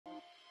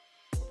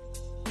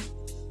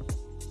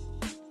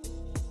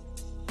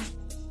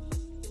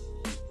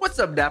What's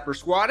up, Dapper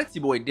Squad? It's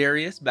your boy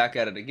Darius back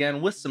at it again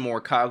with some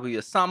more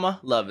Kaguya-Sama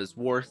Love is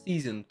War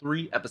Season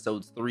 3,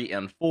 Episodes 3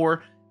 and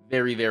 4.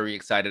 Very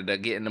excited to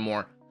get into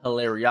more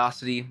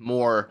hilariosity,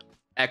 more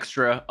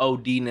extra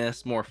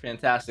OD-ness, more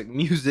fantastic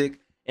music,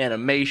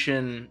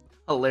 animation,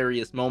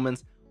 hilarious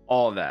moments,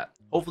 all of that.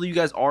 Hopefully you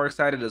guys are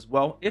excited as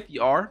well. If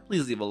you are,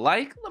 please leave a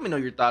like. Let me know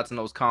your thoughts in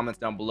those comments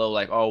down below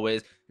like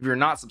always. If you're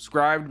not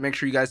subscribed, make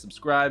sure you guys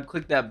subscribe.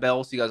 Click that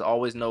bell so you guys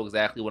always know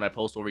exactly when I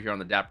post over here on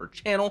the Dapper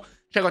channel.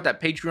 Check out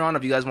that Patreon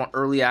if you guys want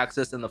early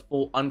access and the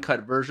full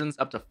uncut versions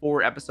up to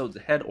 4 episodes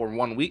ahead or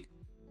 1 week.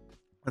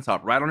 Let's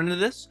hop right on into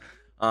this.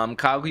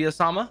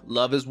 Kaguya-Sama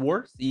Love is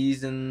War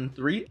Season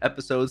 3,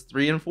 Episodes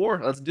 3 and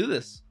 4. Let's do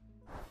this.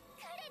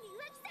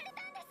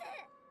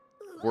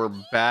 We're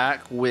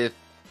back with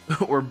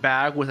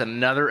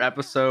another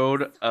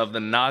episode of the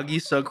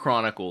Nagisa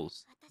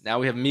Chronicles. Now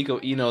we have Miko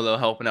Ino though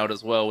helping out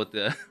as well with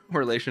the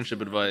relationship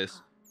advice.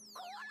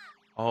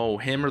 Oh,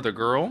 him or the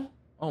girl?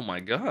 Oh my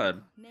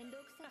god.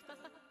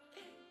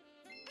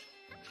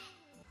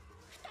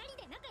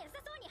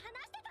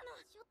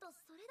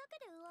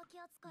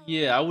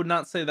 Yeah, I would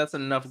not say that's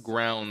enough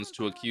grounds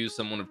to accuse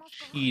someone of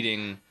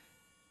cheating.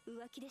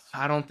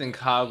 I don't think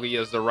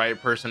Kaguya is the right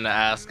person to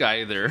ask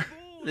either.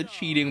 The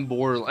cheating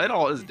borderline, it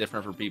all is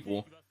different for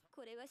people.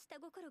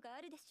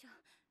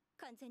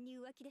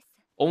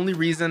 Only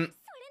reason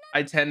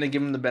I tend to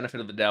give him the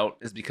benefit of the doubt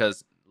is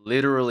because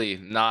literally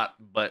not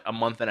but a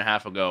month and a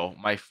half ago,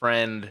 my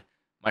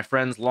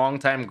friend's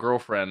longtime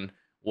girlfriend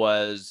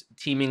was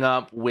teaming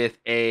up with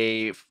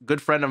a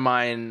good friend of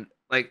mine.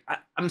 Like,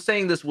 I'm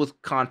saying this with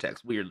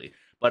context weirdly,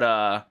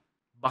 but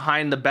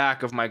behind the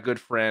back of my good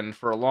friend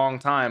for a long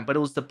time, but it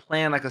was to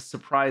plan like a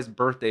surprise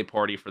birthday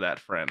party for that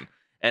friend.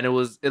 And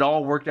it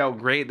all worked out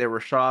great. They were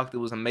shocked. It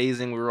was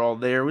amazing. We were all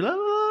there. We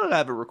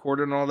have it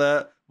recorded and all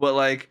that. But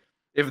like,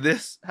 if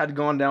this had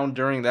gone down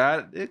during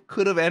that, it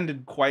could have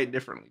ended quite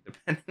differently,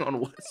 depending on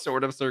what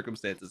sort of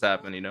circumstances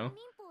happen, you know?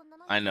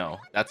 I know.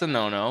 That's a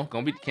no-no.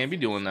 Can't be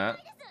doing that.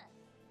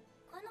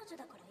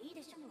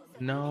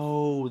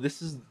 No,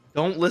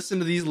 don't listen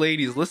to these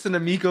ladies. Listen to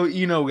Miko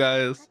Ino,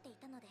 guys.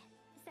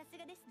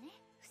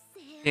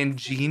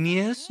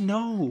 Ingenious?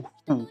 No.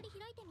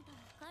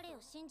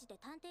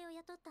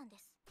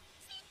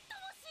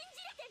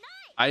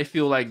 I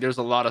feel like there's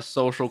a lot of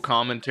social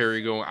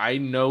commentary going. I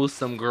know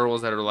some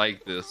girls that are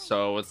like this,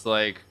 so it's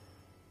like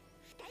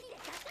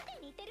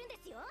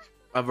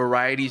a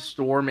variety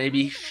store.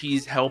 Maybe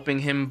she's helping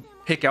him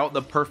pick out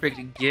the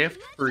perfect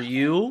gift for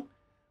you.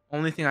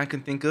 Only thing I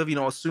can think of, you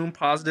know, assume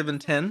positive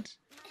intent.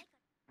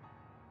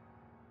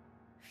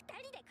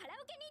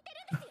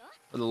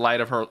 The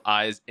light of her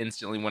eyes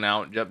instantly went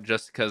out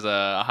just because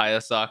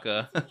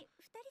Hayasaka.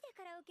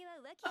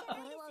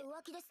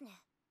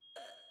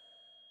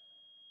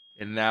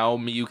 And now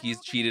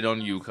Miyuki's cheated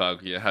on you,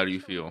 Kaguya. How do you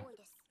feel?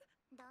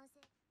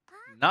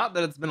 Not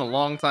that it's been a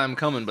long time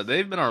coming, but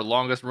they've been our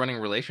longest running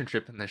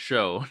relationship in the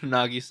show.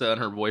 Nagisa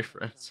and her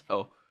boyfriend,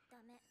 so.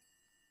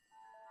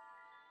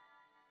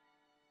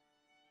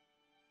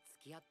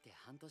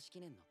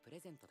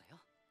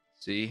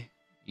 See?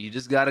 You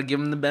just gotta give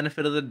him the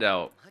benefit of the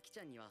doubt.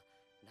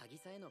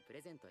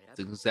 That's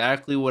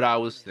exactly what I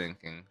was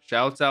thinking.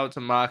 Shouts out to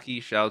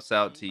Maki, shouts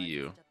out to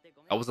you.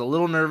 I was a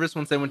little nervous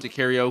once they went to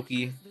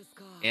karaoke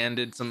and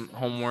did some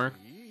homework,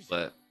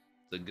 but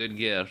it's a good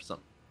gift.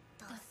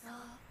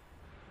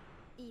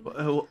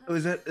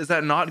 Is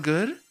that not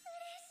good?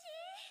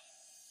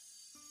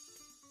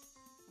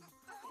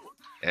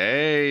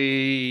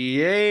 Hey.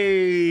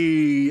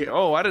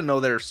 Oh, I didn't know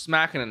they're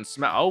smacking and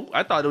smack. Oh,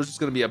 I thought it was just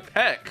gonna be a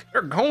peck.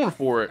 They're going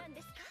for it.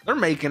 They're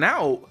making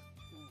out.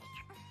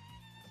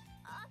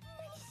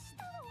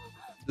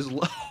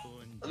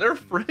 They're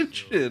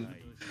Frenching.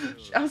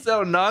 Shouts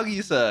out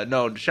Nagisa.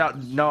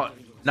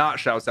 Not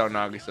shouts out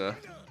Nagisa.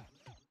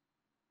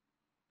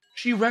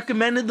 She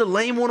recommended the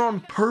lame one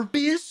on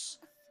purpose?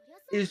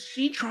 Is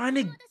she trying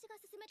to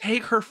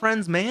take her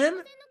friend's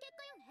man?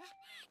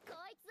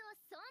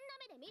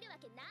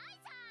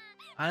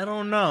 I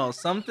don't know.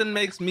 Something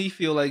makes me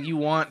feel like you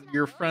want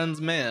your friend's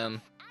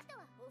man.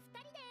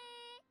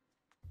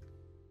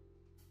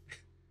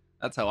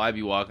 That's how I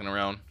be walking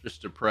around,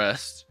 just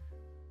depressed.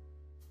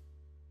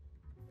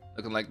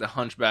 Looking like the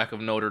Hunchback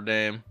of Notre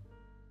Dame.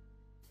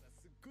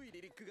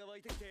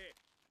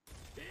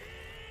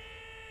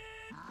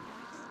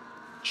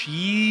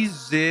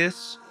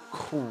 Jesus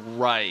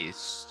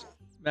Christ.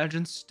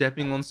 Imagine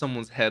stepping on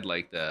someone's head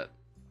like that.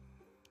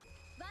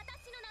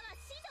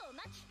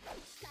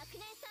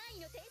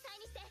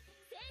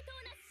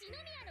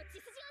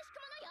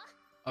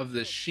 Of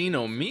the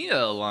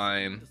Shinomiya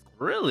line?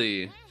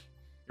 Really?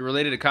 You're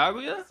related to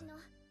Kaguya?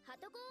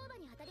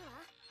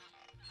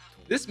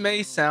 This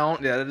may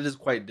sound, yeah, that is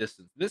quite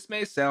distant. This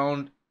may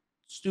sound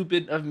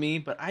stupid of me,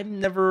 but I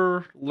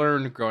never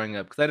learned growing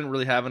up because I didn't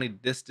really have any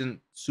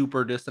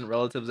super distant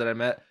relatives that I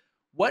met.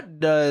 What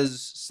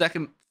does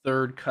second,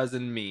 third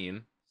cousin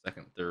mean?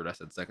 Second, third, I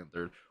said second,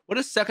 third. What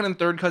does second and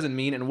third cousin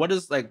mean? And what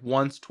does like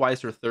once,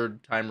 twice, or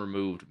third time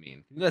removed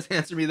mean? Can you guys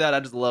answer me that?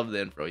 I just love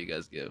the info you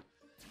guys give.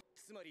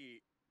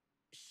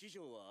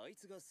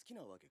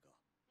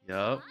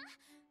 Yup.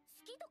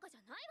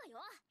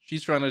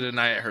 She's trying to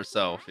deny it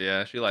herself.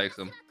 Yeah, she likes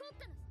him.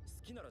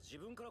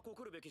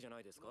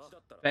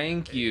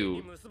 Thank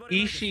you.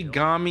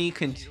 Ishigami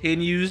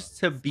continues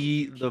to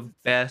be the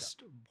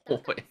best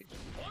boy.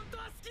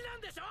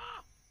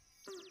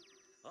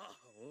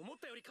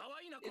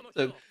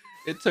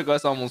 It took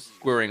us almost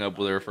squaring up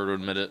with her for her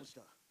to admit it.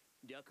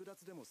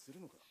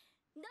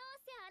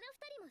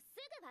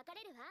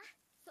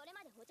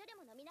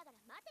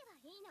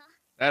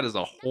 That is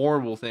a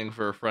horrible thing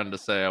for a friend to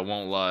say, I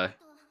won't lie.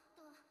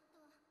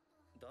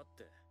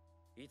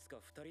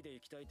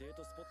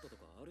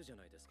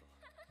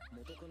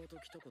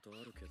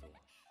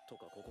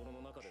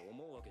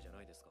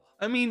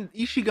 I mean,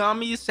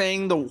 Ishigami is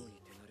saying the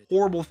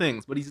horrible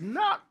things, but he's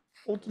not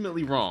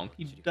ultimately wrong.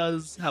 He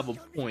does have a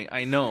point.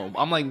 I know.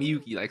 I'm like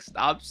Miyuki, like,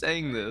 stop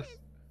saying this.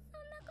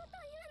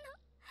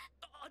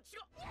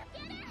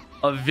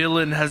 A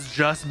villain has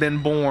just been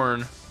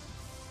born.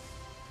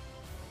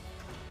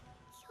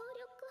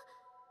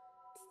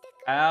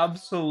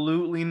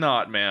 Absolutely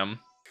not, ma'am.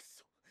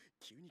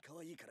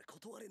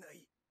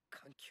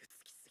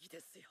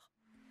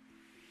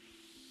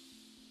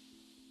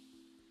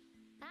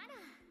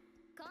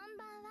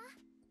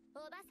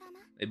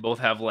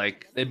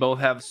 They both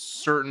have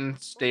certain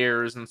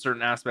stares and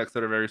certain aspects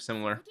that are very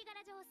similar.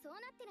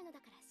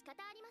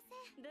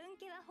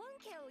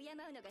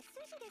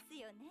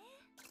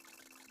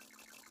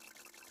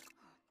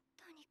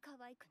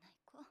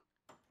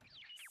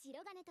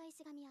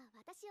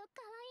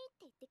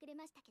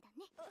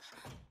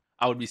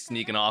 I would be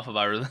sneaking off if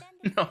I were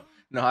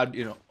no, I'd,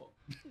 you know.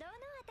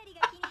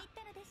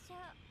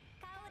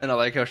 And I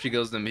like how she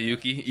goes to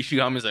Miyuki.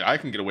 Ishigami's like, I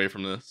can get away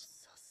from this.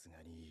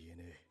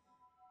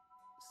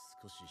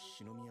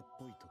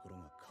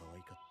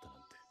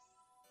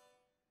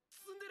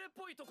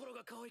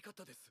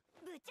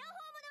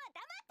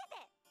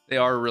 They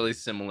are really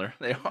similar.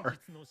 They are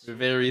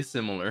very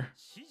similar.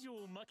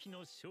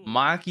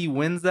 Maki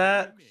wins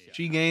that.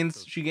 She gained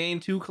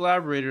 2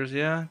 collaborators.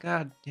 Yeah,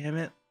 god damn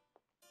it.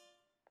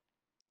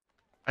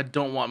 I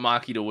don't want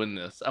Maki to win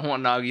this. I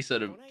want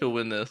Nagisa to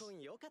win this.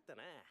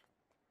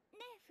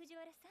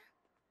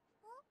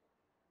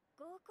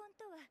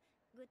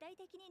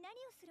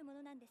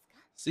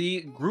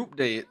 See, group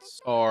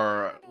dates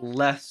are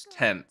less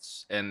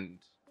tense and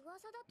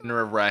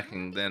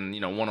nerve-wracking than,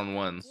 you know,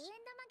 one-on-ones.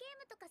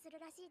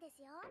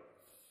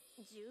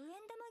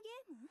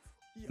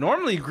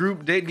 Normally,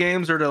 group date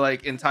games are to,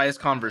 like, entice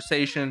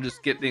conversation,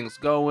 just get things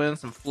going,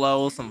 some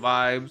flow, some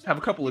vibes, have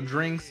a couple of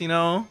drinks, you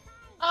know?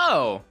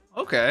 Oh,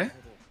 okay.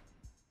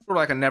 Sort of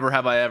like a never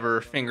have I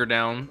ever finger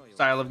down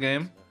style of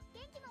game.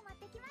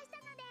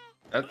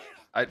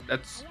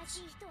 That's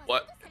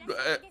what?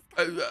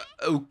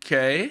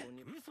 Okay.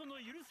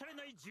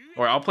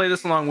 All right, I'll play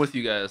this along with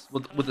you guys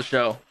with the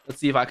show. Let's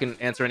see if I can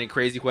answer any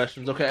crazy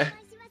questions. Okay,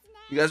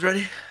 you guys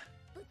ready?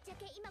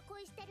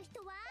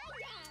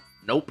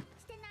 Nope.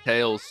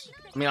 Tails.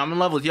 I mean, I'm in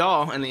love with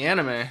y'all in the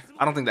anime.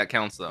 I don't think that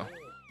counts though.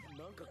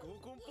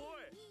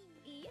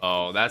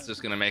 Oh, that's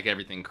just gonna make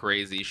everything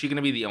crazy. Is she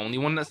gonna be the only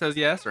one that says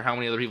yes, or how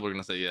many other people are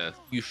gonna say yes?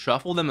 You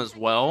shuffle them as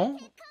well?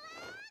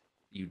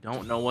 You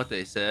don't know what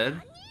they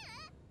said?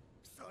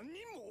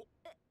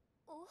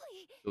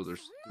 So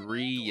there's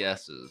 3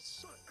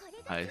 yeses.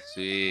 I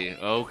see.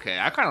 Okay,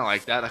 I kind of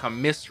like that, like a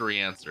mystery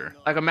answer.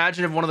 Like,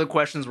 imagine if one of the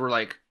questions were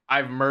like,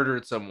 I've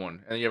murdered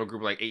someone, and you have a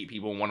group of like 8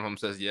 people, and one of them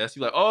says yes.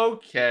 You're like,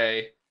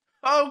 okay,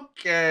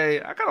 okay.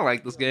 I kind of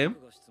like this game.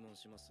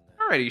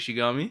 All right,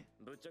 Ishigami.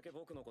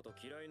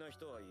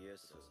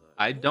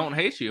 I don't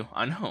hate you.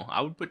 I know.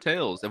 I would put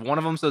tails. If one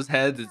of them says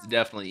heads, it's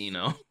definitely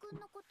Ino.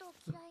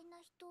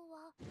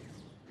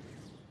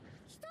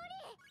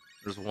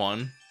 There's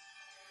one.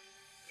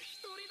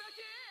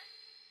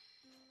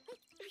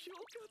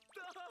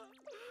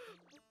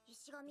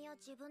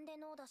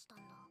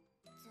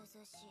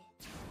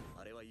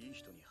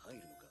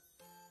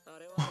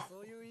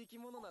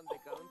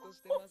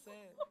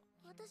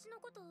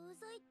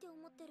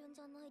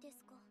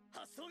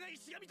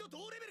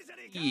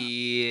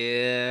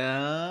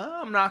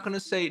 Yeah, I'm not gonna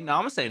say no.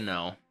 I'm gonna say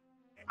no.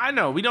 I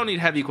know we don't need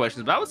heavy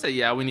questions, but I would say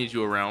yeah, we need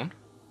you around.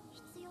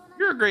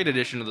 You're a great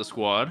addition to the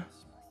squad.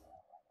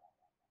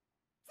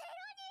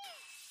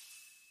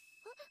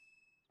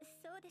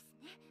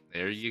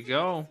 There you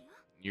go.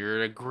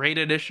 You're a great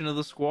addition to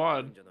the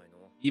squad.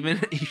 Even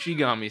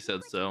Ishigami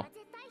said so.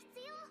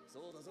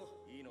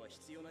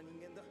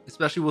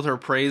 Especially with her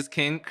praise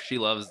kink, she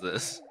loves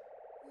this.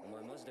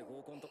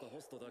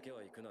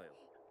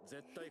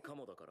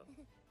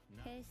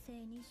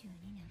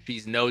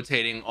 She's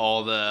notating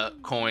all the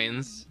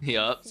coins,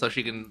 yup, so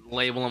she can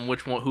label them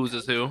which one, whose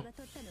is who.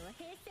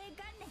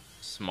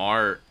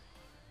 Smart.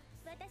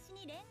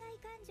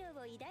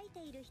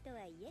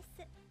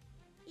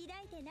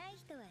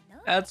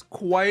 That's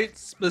quite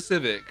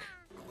specific.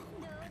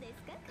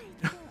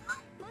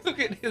 Look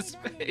at his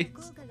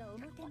face.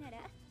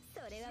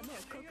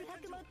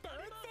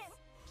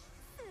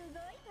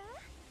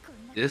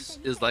 This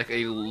is like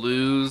a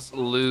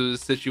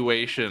lose-lose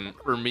situation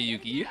for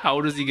Miyuki.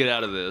 How does he get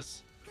out of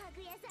this?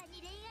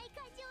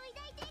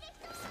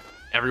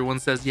 Everyone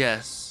says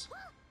yes.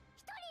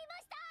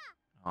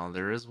 Oh,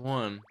 there is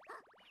one.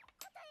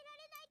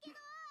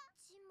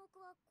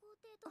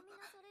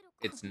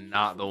 It's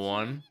not the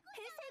one.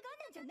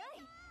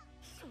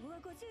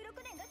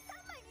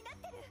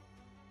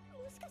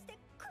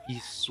 He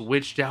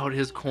switched out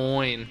his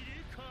coin.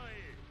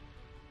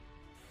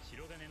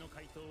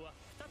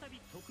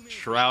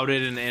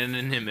 Shrouded in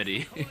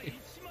anonymity.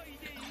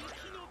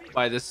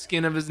 By the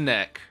skin of his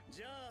neck.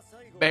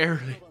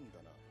 Barely.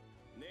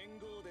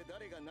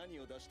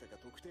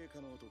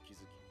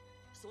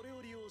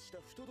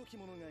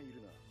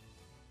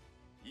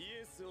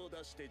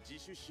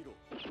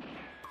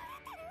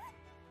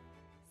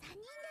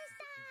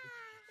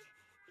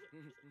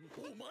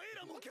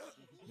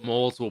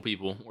 Multiple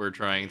people were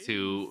trying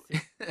to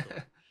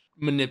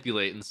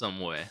manipulate in some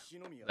way.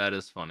 That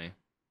is funny.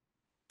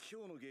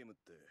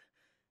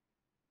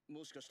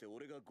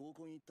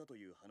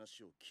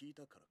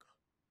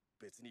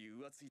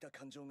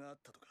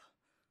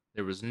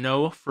 There was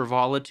no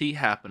frivolity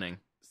happening.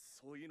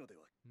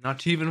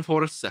 Not even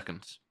for a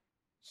second.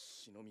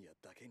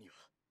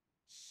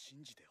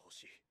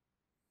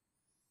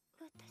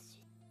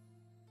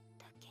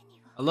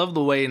 I love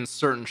the way in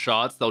certain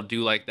shots they'll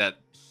do like that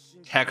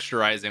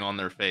texturizing on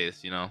their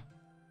face, you know?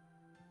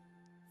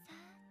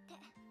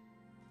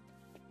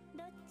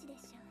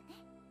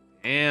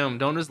 Damn,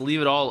 don't just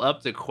leave it all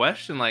up to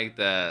question like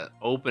that.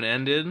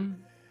 Open-ended.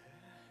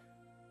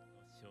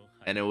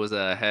 And it was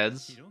a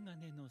heads.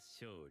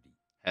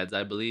 Heads,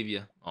 I believe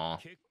you. Aw.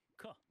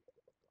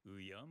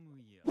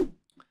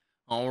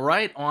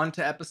 Alright, on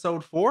to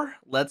episode 4.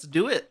 Let's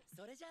do it.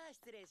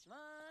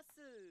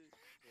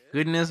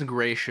 Goodness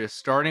gracious,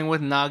 starting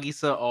with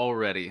Nagisa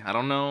already. I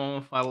don't know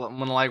if I'm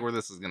gonna like where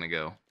this is gonna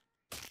go.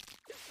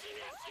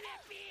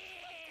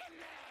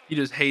 He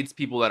just hates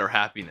people that are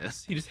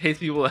happiness. He just hates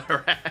people that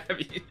are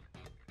happy.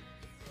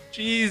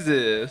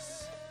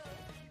 Jesus.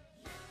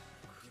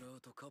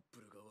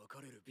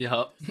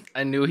 Yup,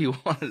 I knew he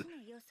wanted.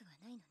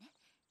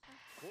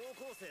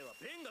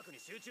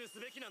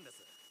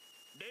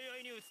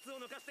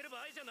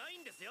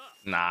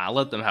 Nah,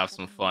 let them have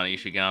some fun,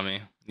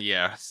 Ishigami.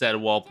 Yeah, said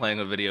while playing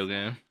a video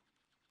game.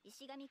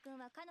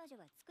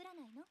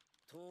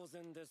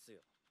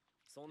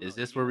 Is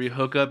this where we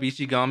hook up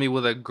Ishigami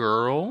with a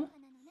girl?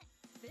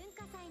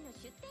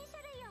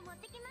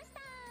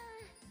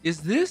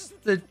 Is this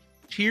the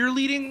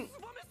cheerleading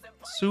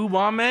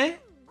Tsubame?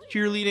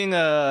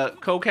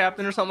 Cheerleading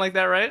co-captain or something like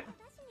that, right?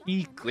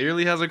 He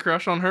clearly has a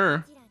crush on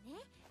her.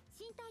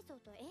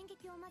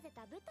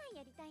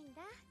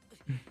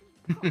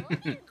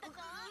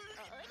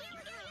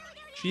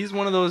 She's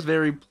one of those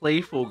very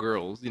playful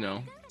girls, you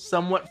know,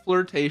 somewhat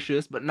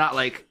flirtatious, but not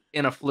like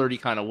in a flirty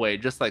kind of way,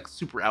 just like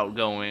super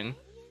outgoing.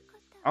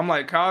 I'm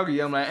like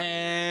Kaguya, I'm like,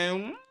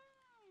 I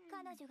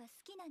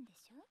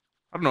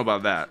don't know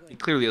about that. He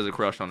clearly has a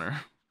crush on her.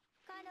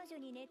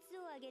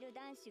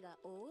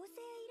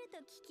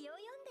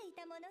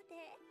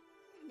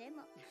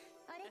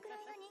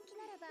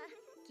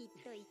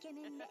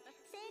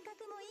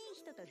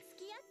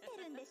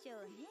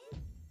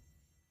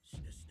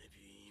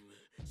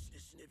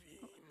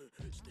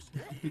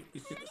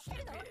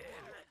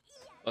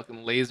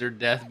 Fucking laser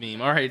death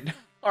beam. All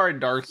right,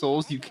 Dark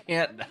Souls, you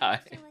can't die.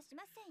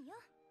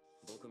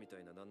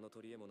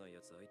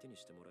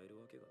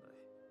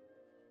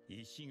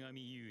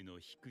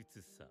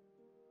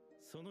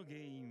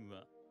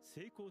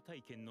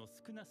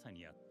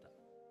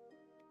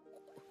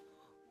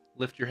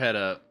 Lift your head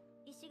up.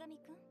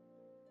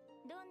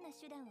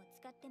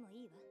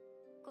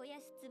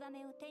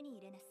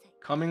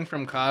 Coming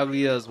from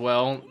Kaguya as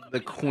well, the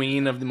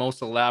queen of the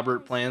most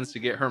elaborate plans to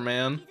get her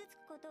man.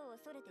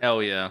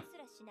 Hell yeah.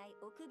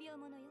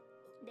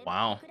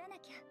 Wow.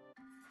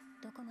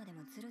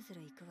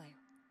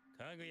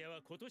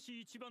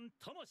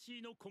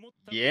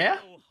 Yeah,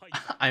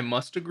 I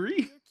must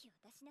agree.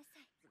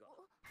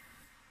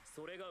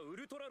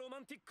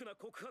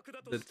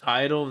 The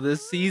title of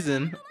this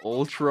season,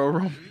 Ultra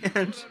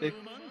Romantic.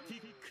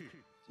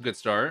 Good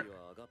start.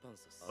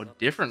 Oh,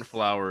 different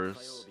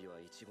flowers.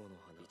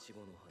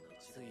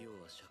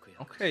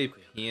 Okay,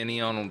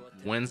 peony on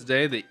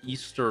Wednesday, the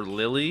Easter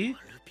lily.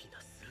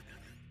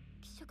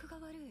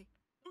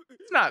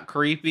 It's not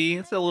creepy,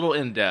 it's a little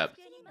in-depth.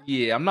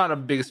 Yeah, I'm not a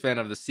biggest fan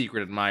of the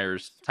secret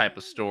admirers type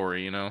of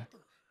story, you know?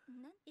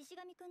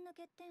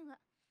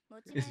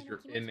 Is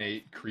your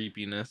innate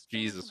creepiness,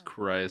 Jesus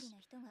Christ.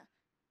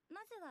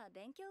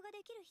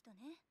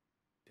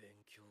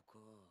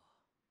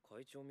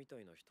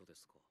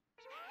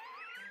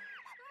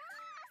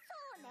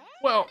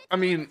 Well, I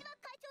mean,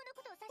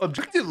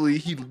 objectively,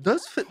 he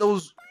does fit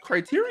those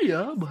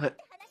criteria, but...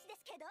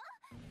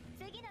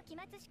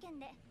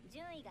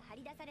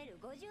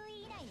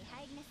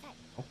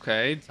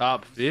 Okay,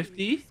 top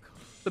 50.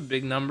 That's a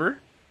big number.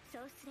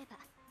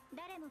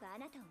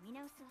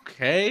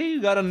 Okay,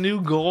 you got a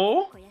new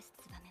goal.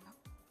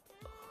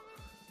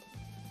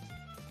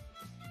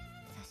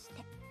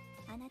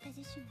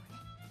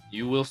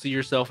 You will see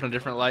yourself in a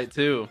different light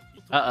too.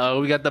 Uh-oh,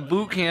 we got the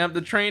boot camp,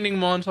 the training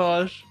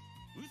montage.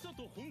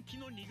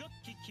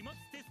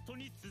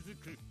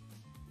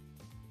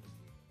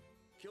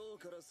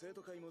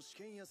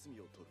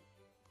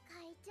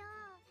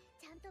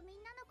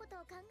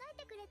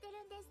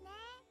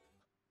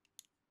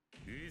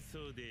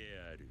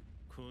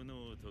 こ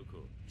の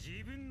男、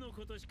自分の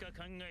ことしか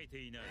考えて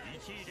いない。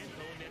1位連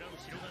覇を狙う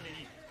白金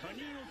に他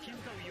人を気遣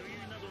う余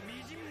裕などみ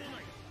じんもな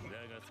い。だ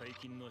が最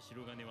近の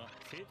白金は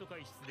生徒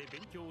会室で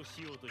勉強をし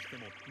ようとして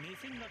も目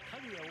線が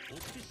かぐやを追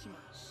ってしま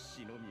う。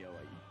篠宮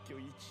は一挙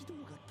一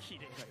動が綺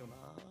麗だよな。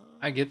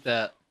I get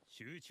that.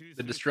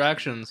 The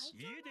distractions.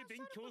 家で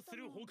勉強す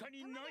る他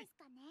にない。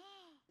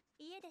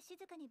家で静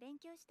かに勉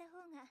強した方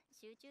が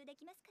集中で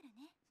きますから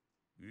ね。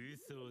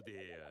嘘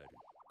である。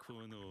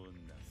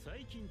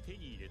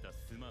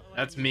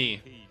 That's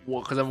me.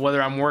 Well, because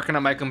whether I'm working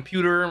on my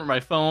computer, my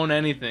phone,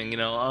 anything, you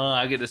know,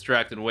 I get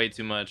distracted way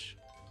too much.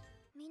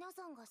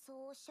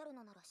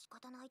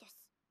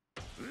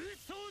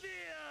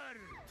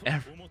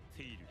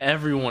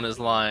 Everyone is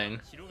lying.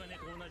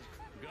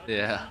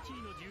 Yeah.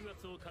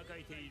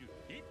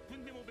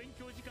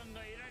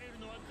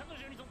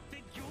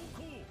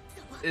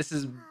 This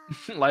is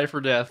life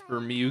or death for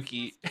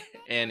Miyuki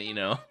and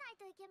Ino.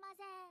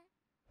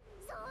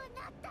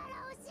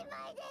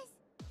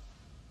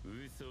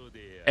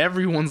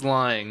 Everyone's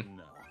lying.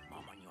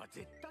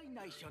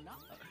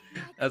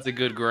 That's a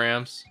good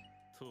Gramps.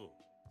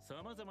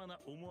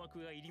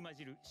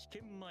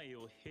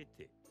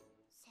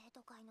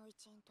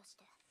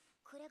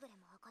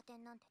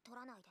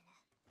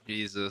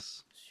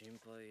 Jesus.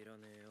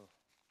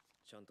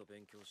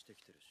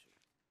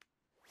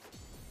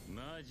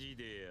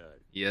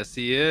 Yes,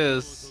 he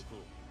is.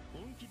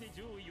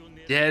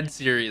 Dead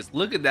serious.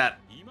 Look at that.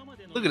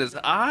 Look at his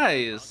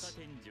eyes.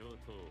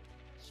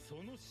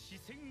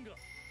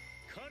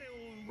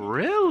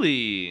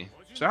 Really?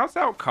 Shouts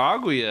out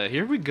Kaguya.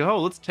 Here we go.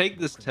 Let's take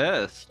this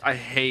test. I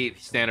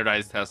hate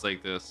standardized tests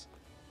like this.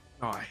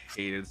 Oh, I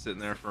hated sitting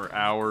there for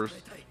hours.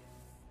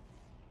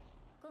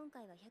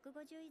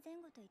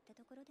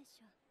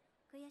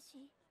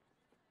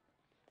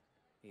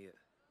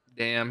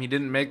 Damn, he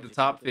didn't make the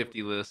top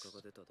 50 list.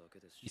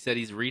 He said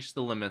he's reached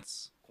the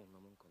limits.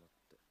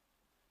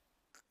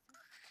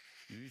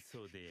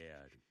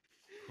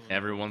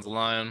 Everyone's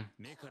lying.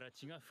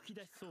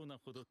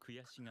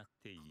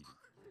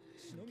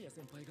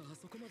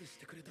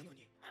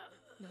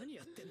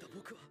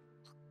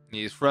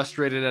 He's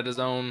frustrated at his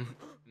own.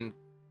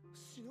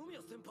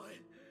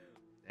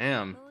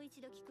 Damn.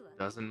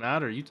 Doesn't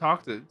matter. You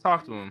talk to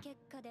him.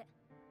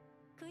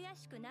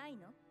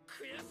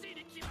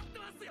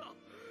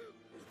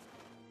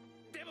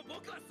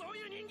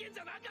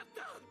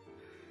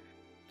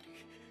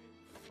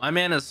 My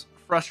man is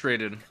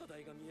frustrated.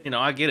 You know,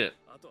 I get it.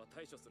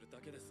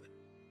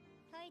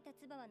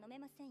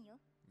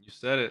 You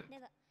said it.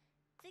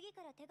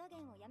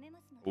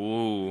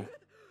 Ooh.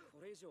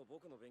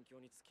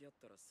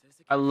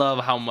 I love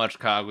how much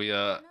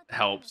Kaguya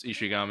helps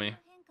Ishigami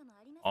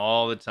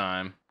all the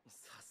time.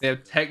 They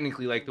have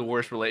technically like the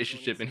worst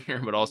relationship in here,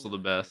 but also the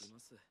best.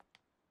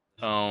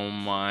 Oh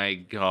my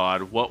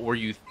god, what were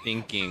you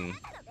thinking?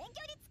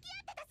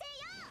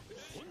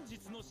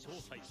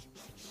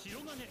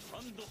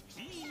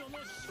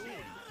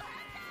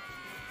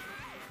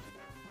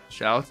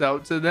 Shouts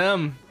out to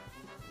them.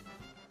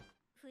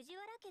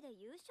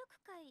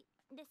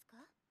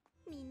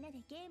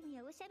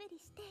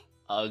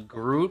 A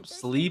group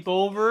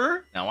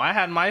sleepover? Now, I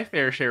had my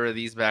fair share of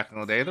these back in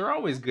the day. They're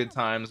always good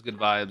times, good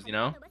vibes, you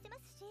know?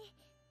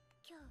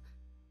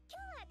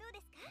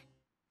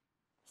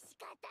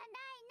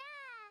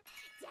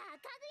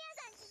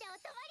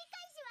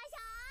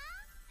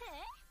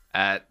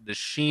 At the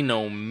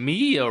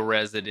Shinomiya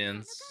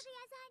residence,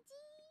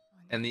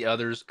 and the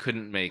others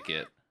couldn't make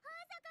it.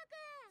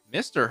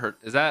 Mr. Hurt,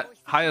 is that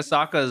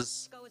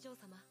Hayasaka's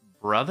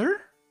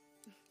brother?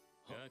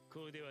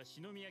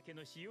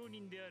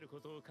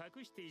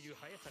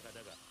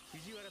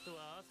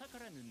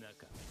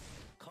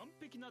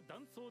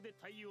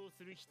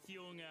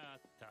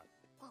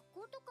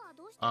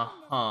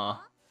 Uh-huh.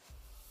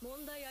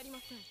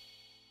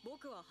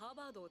 僕はハー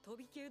バードを飛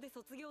び級で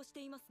卒業し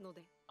ていますの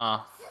で。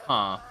Uh-huh.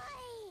 あ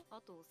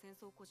と戦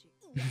争孤児。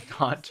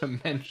Not to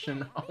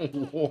mention a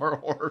war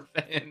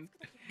orphan.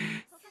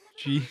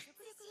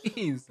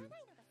 Jeez.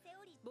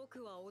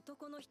 僕は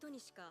男の人に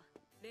しか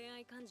恋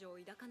愛感情を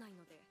抱かない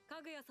ので、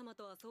かぐや様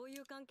とはそうい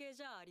う関係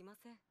じゃありま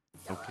せん。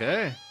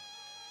Okay.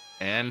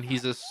 And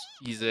he's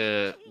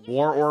a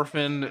war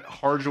orphan,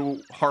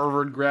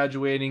 Harvard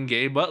graduating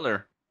gay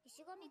butler.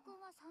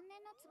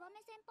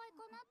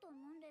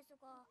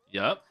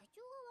 Yep.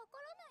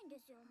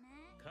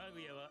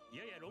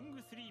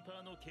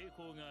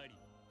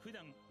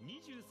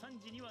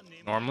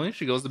 Normally,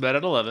 she goes to bed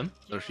at 11,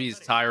 so she's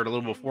tired a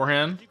little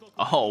beforehand.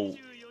 Oh,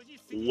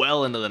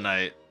 well into the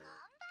night.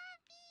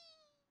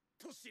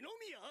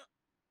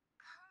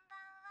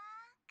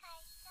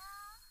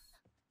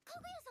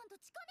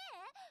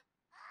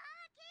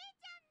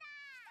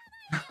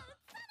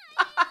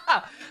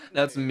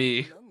 That's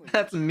me.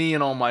 That's me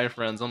and all my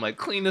friends. I'm like,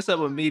 clean this up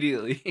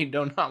immediately.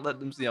 Do not let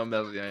them see how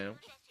messy I am.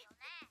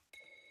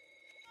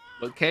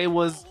 But Kay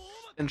was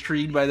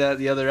intrigued by that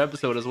the other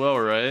episode as well,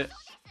 right?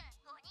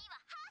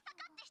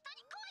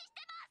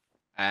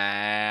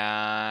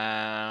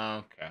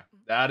 Okay.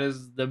 That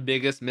is the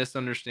biggest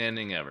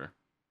misunderstanding ever.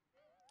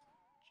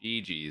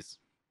 GG's.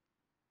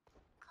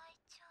 会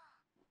長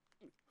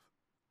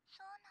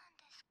そうなん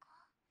ですか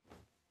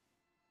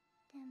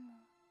で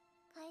も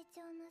会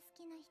長の好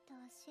きな人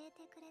教え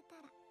てくれた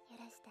ら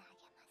許してあ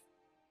げます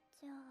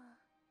じゃあ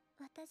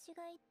私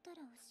が言った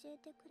ら教え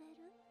てくれ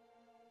る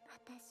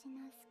私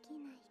の好き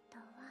な人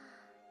は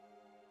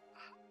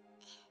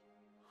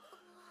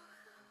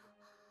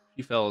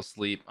She fell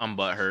asleep. I'm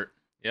butthurt.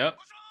 Yep.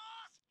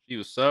 She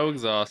was so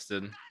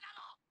exhausted.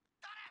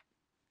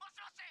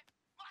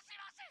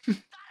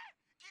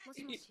 も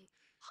しもし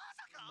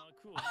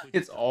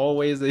It's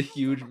always a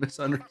huge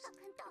misunderstanding.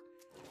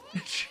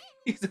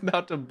 She's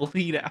about to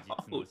bleed out.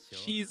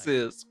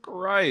 Jesus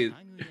Christ.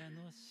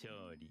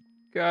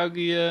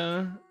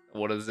 Kaguya.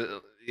 What is it?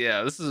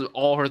 Yeah, this is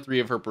all her 3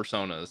 of her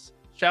personas.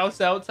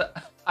 Shouts out to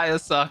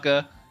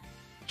Ayasaka.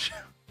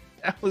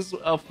 That was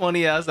a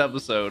funny ass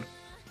episode.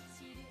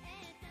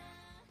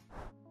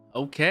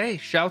 Okay,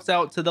 shouts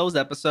out to those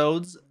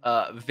episodes.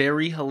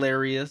 Very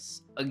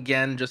hilarious.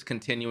 Again, just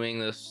continuing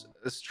this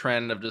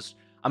trend of just.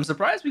 I'm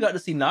surprised we got to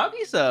see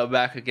Nagisa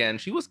back again.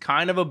 She was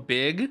kind of a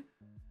big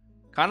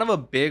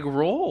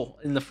role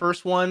in the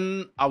first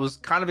one. I was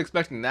kind of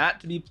expecting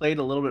that to be played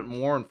a little bit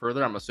more and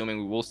further. I'm assuming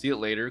we will see it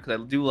later because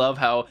I do love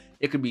how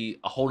it could be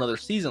a whole nother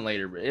season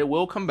later, but it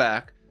will come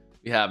back.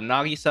 We have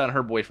Nagisa and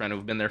her boyfriend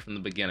who've been there from the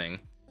beginning.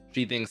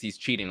 She thinks he's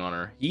cheating on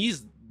her.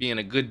 He's being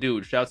a good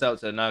dude. Shouts out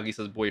to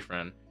Nagisa's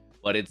boyfriend.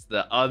 But it's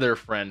the other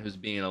friend who's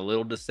being a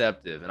little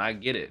deceptive, and I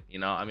get it. You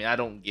know, I mean, I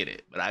don't get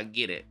it, but I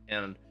get it,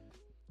 and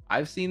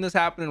I've seen this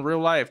happen in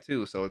real life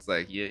too. So it's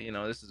like, you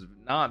know, this is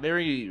not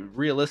very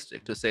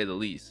realistic to say the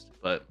least.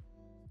 But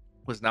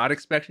was not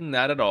expecting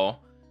that at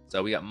all.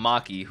 So we got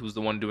Maki, who's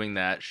the one doing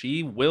that.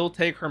 She will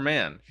take her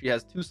man. She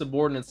has 2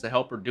 subordinates to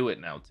help her do it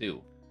now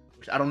too,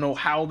 which I don't know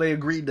how they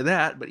agreed to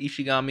that, but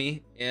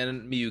Ishigami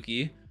and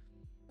Miyuki.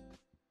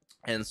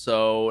 And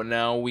so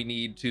now we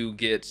need to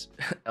get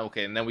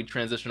okay, and then we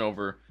transition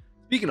over.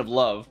 Speaking of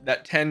love,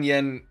 that 10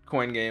 yen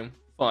coin game,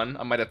 fun.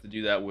 I might have to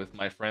do that with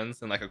my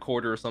friends in like a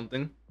quarter or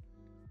something.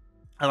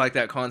 I like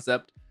that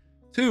concept.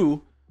 2,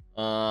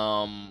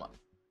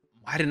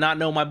 I did not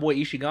know my boy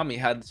Ishigami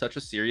had such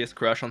a serious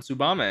crush on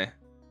Tsubame.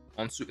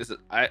 Is it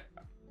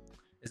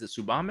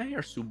Tsubame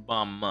or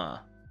Tsubama?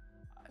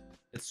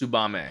 It's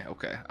Tsubame.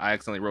 Okay, I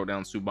accidentally wrote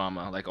down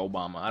Tsubama like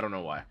Obama. I don't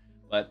know why.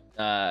 But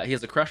he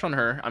has a crush on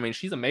her. I mean,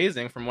 she's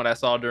amazing from what I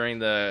saw during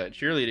the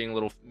cheerleading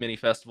little mini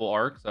festival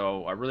arc.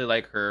 So I really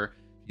like her.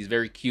 She's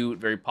very cute,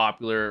 very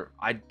popular.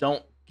 I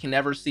can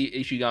never see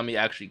Ishigami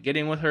actually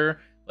getting with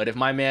her. But if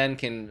my man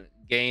can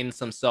gain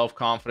some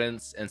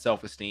self-confidence and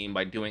self-esteem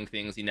by doing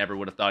things he never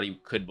would have thought he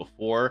could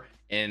before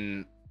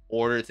in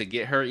order to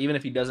get her, even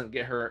if he doesn't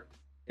get her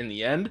in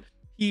the end,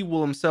 he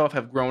will himself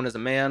have grown as a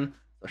man.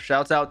 So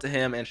shouts out to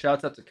him, and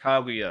shouts out to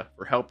Kaguya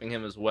for helping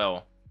him as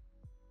well.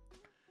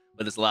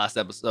 But this last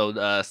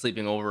episode,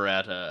 sleeping over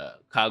at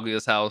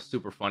Kaguya's house,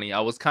 super funny. I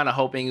was kind of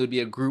hoping it would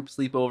be a group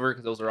sleepover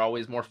because those are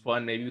always more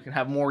fun. Maybe we can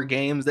have more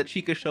games that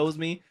Chika shows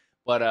me.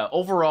 But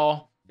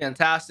overall,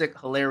 fantastic,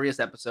 hilarious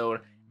episode.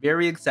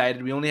 Very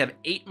excited. We only have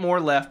 8 more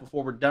left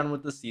before we're done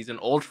with the season.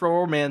 Ultra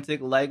romantic,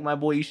 like my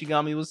boy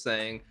Ishigami was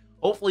saying.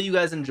 Hopefully you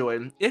guys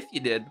enjoyed. If you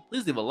did,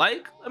 please leave a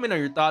like. Let me know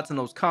your thoughts in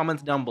those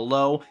comments down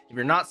below. If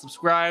you're not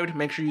subscribed,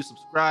 make sure you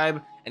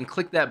subscribe and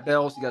click that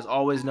bell so you guys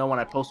always know when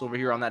I post over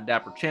here on that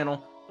Dapper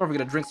channel. Don't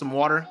forget to drink some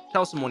water.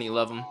 Tell someone you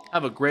love them.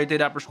 Have a great day,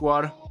 Dapper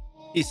Squad.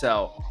 Peace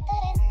out.